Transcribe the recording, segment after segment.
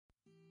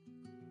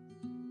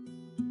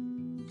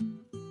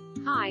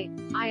Hi,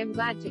 I am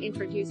glad to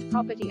introduce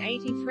property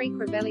 83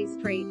 Crevelli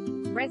Street,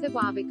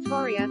 Reservoir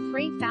Victoria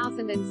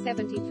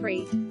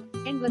 3073.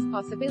 Endless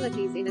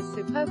possibilities in a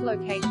superb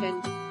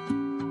location.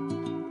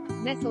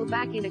 Nestled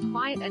back in a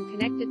quiet and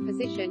connected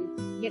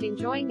position, yet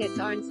enjoying its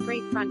own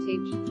street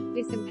frontage,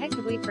 this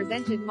impeccably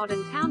presented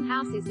modern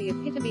townhouse is the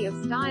epitome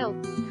of style,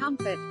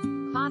 comfort,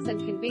 class and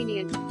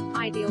convenience,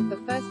 ideal for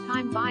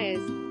first-time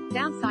buyers,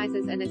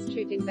 downsizers and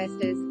astute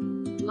investors.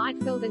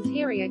 Light-filled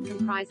interior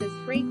comprises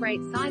 3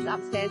 great-size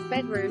upstairs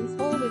bedrooms,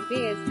 all with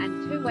beers,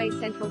 and 2-way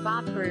central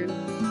bathroom.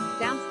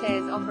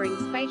 Downstairs offering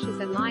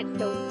spacious and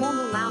light-filled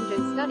formal lounge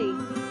and study,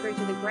 through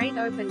to the great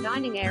open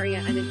dining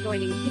area and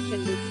adjoining kitchen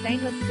with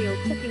stainless steel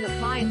cooking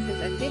appliances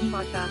and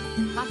dishwasher,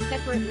 plus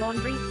separate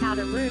laundry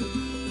powder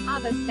room.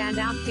 Other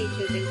standout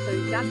features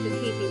include ducted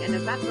heating and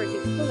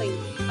evaporative cooling,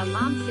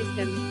 alarm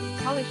system,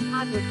 polished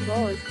hardwood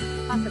floors,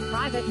 plus a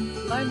private,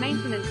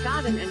 low-maintenance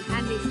garden and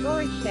handy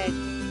storage shed,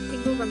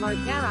 single remote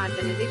garage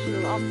and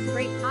additional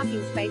off-street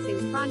parking space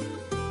in front,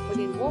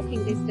 within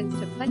walking distance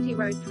to plenty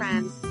road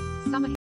trams. Summer